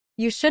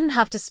You shouldn't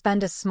have to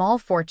spend a small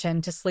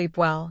fortune to sleep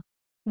well.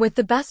 With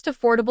the best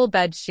affordable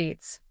bed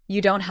sheets,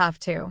 you don't have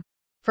to.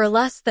 For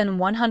less than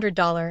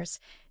 $100,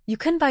 you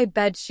can buy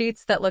bed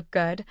sheets that look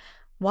good,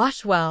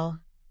 wash well,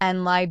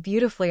 and lie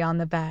beautifully on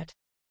the bed.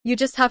 You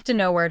just have to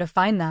know where to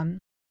find them.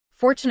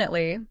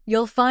 Fortunately,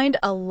 you'll find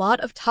a lot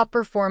of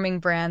top-performing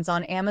brands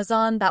on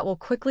Amazon that will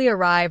quickly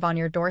arrive on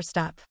your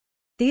doorstep.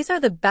 These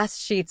are the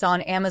best sheets on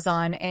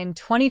Amazon in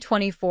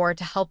 2024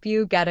 to help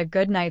you get a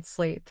good night's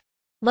sleep.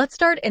 Let's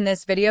start in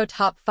this video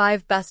top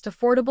 5 best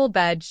affordable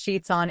bed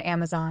sheets on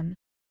Amazon.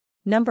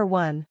 Number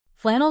 1.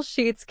 Flannel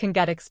sheets can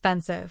get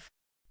expensive.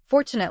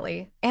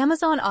 Fortunately,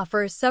 Amazon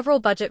offers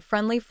several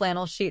budget-friendly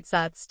flannel sheet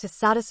sets to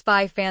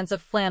satisfy fans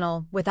of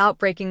flannel without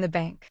breaking the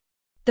bank.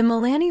 The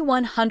Mellanni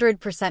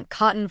 100%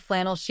 cotton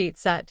flannel sheet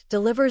set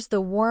delivers the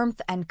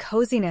warmth and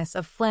coziness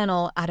of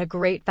flannel at a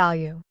great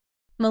value.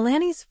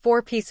 Mellanni's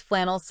 4-piece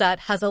flannel set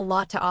has a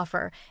lot to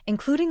offer,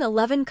 including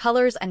 11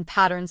 colors and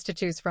patterns to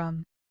choose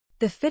from.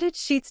 The fitted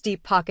sheet's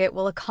deep pocket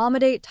will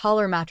accommodate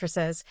taller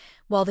mattresses,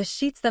 while the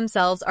sheets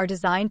themselves are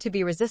designed to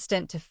be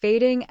resistant to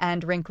fading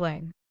and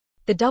wrinkling.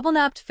 The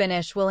double-napped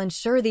finish will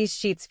ensure these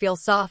sheets feel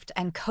soft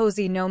and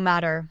cozy no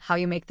matter how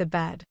you make the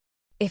bed.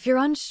 If you're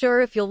unsure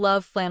if you'll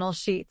love flannel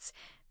sheets,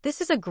 this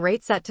is a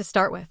great set to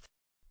start with.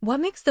 What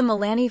makes the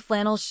Mellanni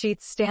flannel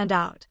sheets stand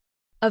out?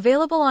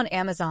 Available on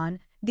Amazon,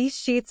 these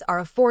sheets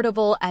are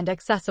affordable and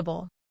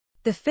accessible.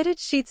 The fitted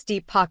sheet's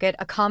deep pocket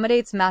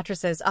accommodates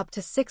mattresses up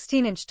to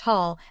 16-inch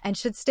tall and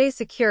should stay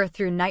secure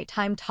through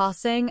nighttime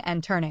tossing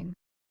and turning.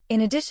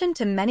 In addition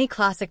to many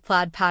classic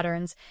plaid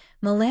patterns,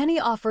 Mellanni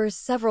offers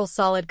several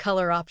solid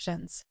color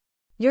options.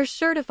 You're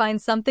sure to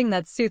find something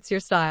that suits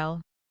your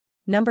style.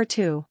 Number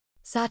 2.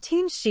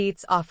 Sateen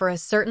sheets offer a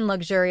certain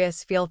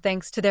luxurious feel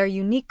thanks to their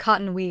unique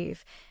cotton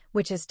weave,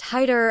 which is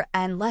tighter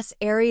and less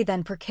airy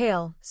than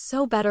Percale,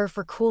 so better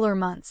for cooler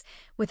months,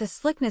 with a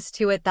slickness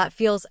to it that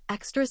feels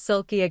extra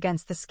silky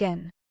against the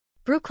skin.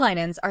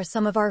 Brooklinens are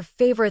some of our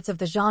favorites of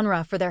the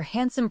genre for their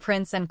handsome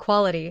prints and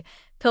quality,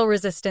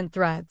 pill-resistant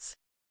threads.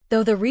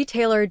 Though the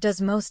retailer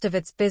does most of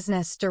its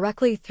business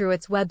directly through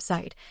its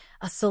website,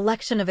 a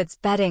selection of its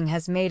bedding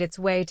has made its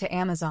way to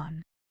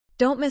Amazon.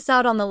 Don't miss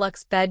out on the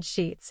luxe bed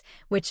sheets,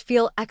 which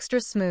feel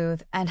extra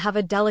smooth and have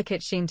a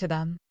delicate sheen to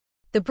them.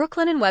 The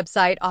Brooklinen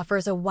website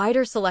offers a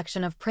wider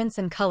selection of prints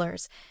and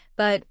colors,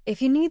 but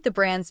if you need the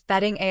brand's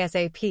bedding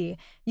ASAP,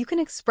 you can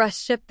express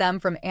ship them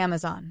from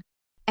Amazon.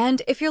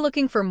 And if you're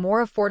looking for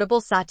more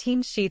affordable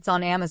sateen sheets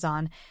on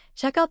Amazon,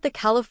 check out the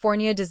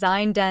California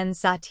Design Den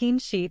sateen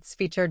sheets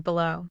featured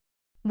below.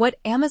 What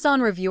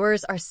Amazon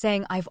reviewers are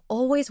saying: I've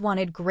always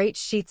wanted great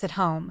sheets at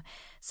home,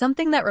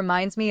 something that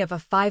reminds me of a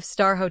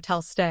 5-star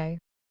hotel stay.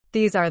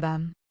 These are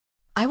them.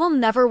 I will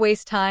never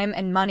waste time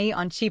and money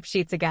on cheap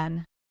sheets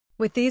again.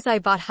 With these I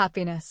bought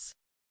happiness.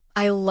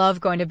 I love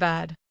going to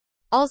bed.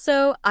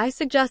 Also, I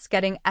suggest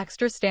getting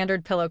extra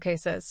standard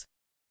pillowcases.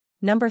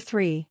 Number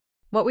 3.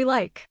 What we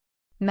like.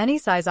 Many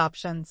size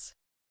options.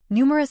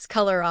 Numerous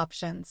color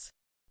options.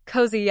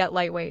 Cozy yet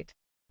lightweight.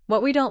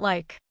 What we don't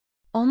like.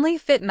 Only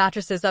fit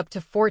mattresses up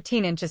to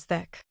 14 inches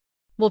thick.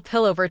 Will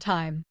pill over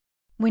time.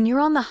 When you're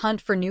on the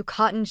hunt for new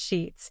cotton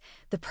sheets,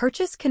 the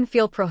purchase can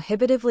feel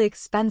prohibitively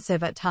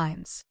expensive at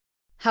times.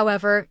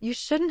 However, you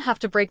shouldn't have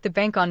to break the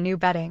bank on new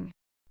bedding.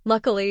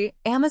 Luckily,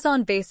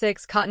 Amazon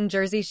Basics cotton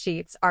jersey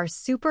sheets are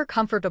super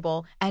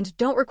comfortable and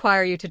don't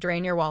require you to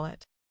drain your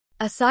wallet.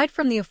 Aside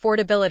from the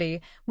affordability,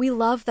 we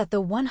love that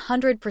the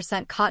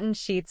 100% cotton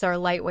sheets are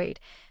lightweight,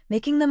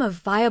 making them a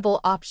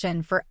viable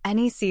option for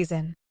any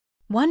season.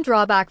 One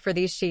drawback for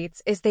these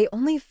sheets is they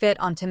only fit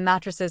onto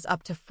mattresses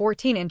up to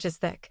 14 inches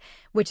thick,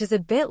 which is a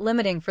bit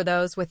limiting for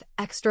those with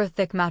extra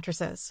thick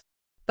mattresses.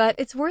 But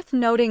it's worth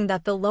noting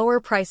that the lower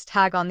price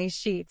tag on these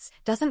sheets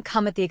doesn't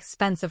come at the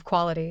expense of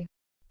quality.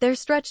 Their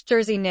stretched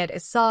jersey knit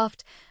is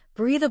soft,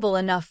 breathable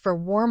enough for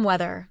warm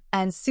weather,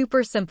 and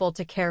super simple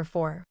to care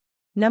for.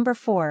 Number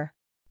 4.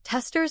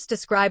 Testers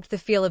described the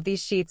feel of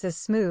these sheets as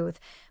smooth,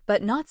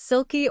 but not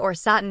silky or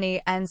satiny,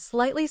 and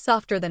slightly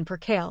softer than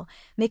Percale,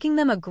 making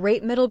them a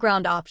great middle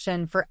ground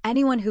option for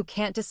anyone who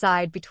can't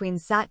decide between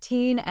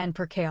sateen and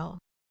Percale.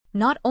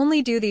 Not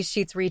only do these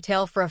sheets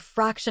retail for a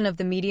fraction of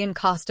the median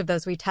cost of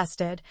those we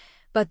tested,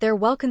 but they're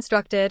well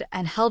constructed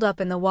and held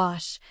up in the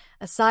wash.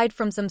 Aside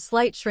from some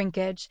slight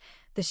shrinkage,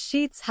 the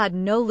sheets had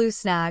no loose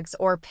snags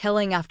or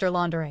pilling after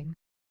laundering.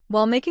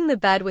 While making the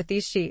bed with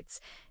these sheets,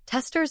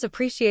 testers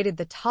appreciated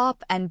the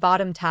top and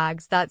bottom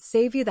tags that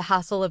save you the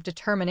hassle of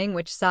determining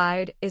which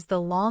side is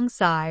the long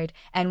side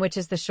and which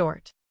is the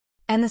short.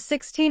 And the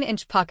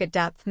 16-inch pocket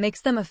depth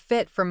makes them a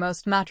fit for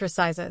most mattress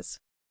sizes.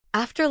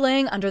 After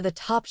laying under the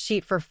top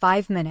sheet for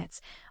 5 minutes,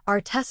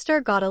 our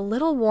tester got a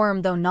little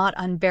warm, though not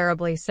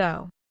unbearably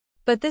so.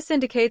 But this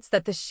indicates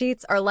that the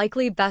sheets are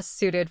likely best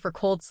suited for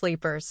cold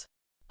sleepers.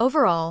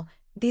 Overall,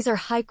 these are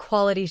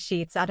high-quality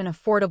sheets at an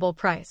affordable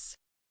price.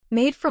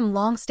 Made from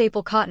long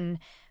staple cotton,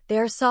 they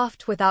are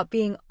soft without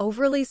being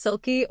overly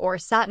silky or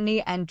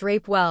satiny and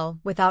drape well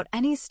without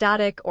any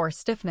static or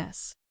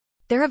stiffness.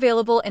 They're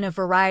available in a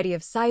variety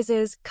of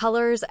sizes,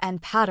 colors,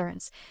 and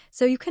patterns,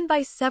 so you can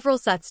buy several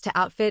sets to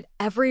outfit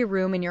every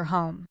room in your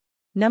home.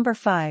 Number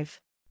 5.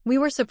 We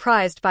were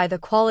surprised by the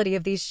quality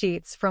of these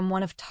sheets from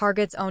one of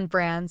Target's own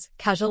brands,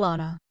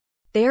 Casaluna.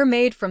 They are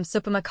made from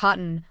Supima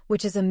cotton,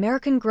 which is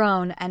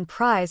American-grown and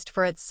prized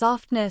for its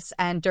softness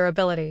and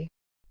durability.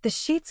 The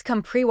sheets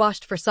come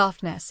pre-washed for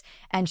softness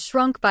and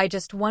shrunk by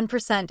just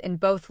 1% in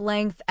both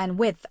length and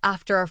width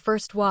after our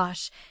first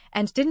wash,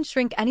 and didn't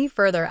shrink any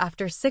further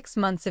after 6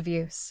 months of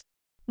use.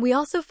 We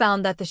also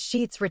found that the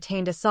sheets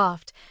retained a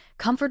soft,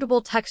 comfortable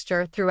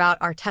texture throughout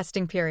our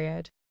testing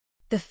period.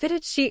 The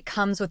fitted sheet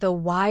comes with a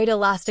wide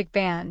elastic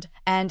band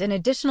and an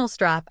additional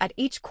strap at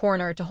each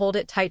corner to hold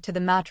it tight to the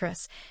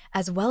mattress,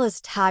 as well as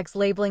tags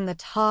labeling the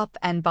top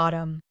and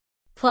bottom.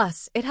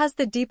 Plus, it has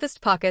the deepest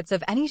pockets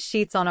of any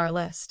sheets on our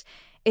list.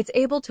 It's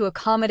able to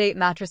accommodate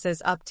mattresses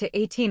up to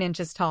 18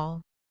 inches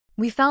tall.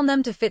 We found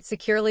them to fit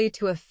securely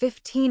to a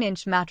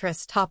 15-inch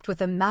mattress topped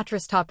with a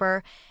mattress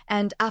topper,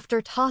 and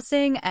after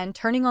tossing and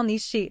turning on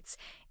these sheets,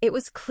 it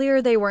was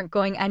clear they weren't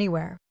going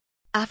anywhere.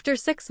 After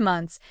 6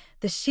 months,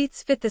 the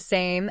sheets fit the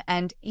same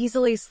and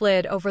easily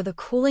slid over the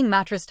cooling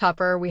mattress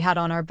topper we had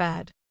on our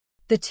bed.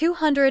 The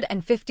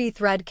 250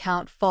 thread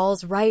count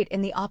falls right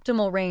in the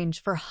optimal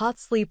range for hot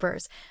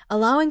sleepers,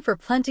 allowing for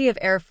plenty of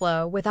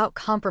airflow without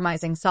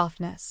compromising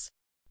softness.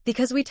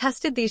 Because we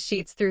tested these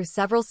sheets through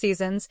several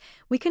seasons,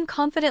 we can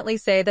confidently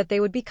say that they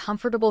would be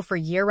comfortable for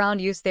year-round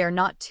use. They are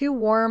not too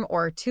warm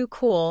or too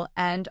cool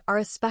and are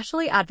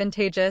especially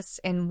advantageous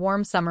in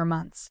warm summer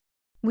months.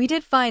 We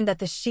did find that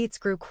the sheets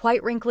grew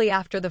quite wrinkly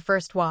after the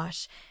first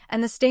wash,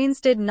 and the stains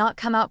did not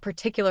come out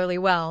particularly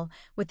well,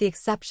 with the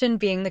exception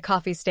being the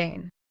coffee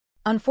stain.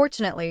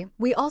 Unfortunately,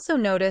 we also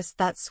noticed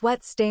that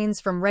sweat stains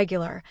from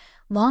regular,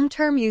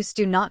 long-term use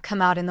do not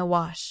come out in the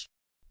wash.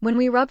 When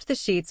we rubbed the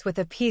sheets with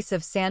a piece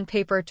of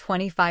sandpaper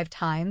 25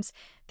 times,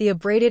 the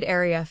abraded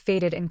area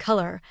faded in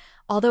color,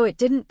 although it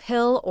didn't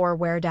pill or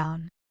wear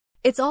down.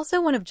 It's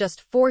also one of just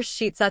 4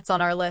 sheet sets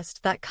on our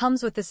list that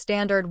comes with the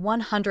standard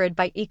 100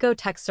 by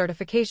Ecotech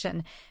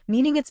certification,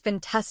 meaning it's been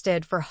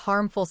tested for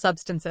harmful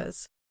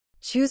substances.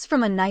 Choose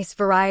from a nice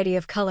variety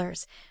of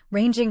colors,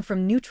 ranging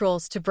from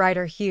neutrals to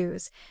brighter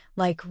hues,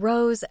 like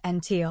rose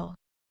and teal.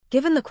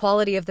 Given the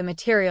quality of the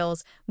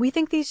materials, we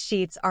think these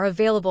sheets are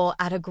available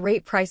at a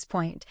great price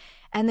point,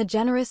 and the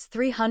generous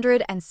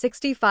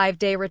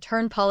 365-day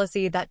return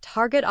policy that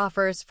Target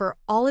offers for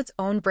all its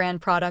own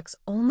brand products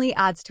only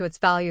adds to its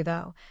value,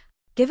 though.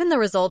 Given the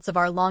results of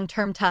our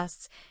long-term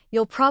tests,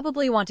 you'll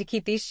probably want to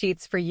keep these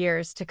sheets for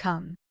years to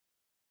come.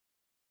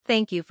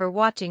 Thank you for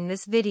watching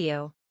this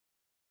video.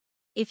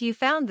 If you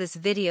found this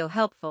video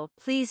helpful,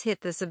 please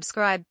hit the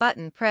subscribe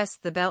button, press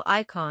the bell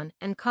icon,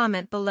 and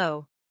comment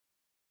below.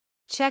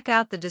 Check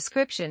out the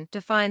description to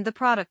find the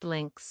product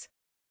links.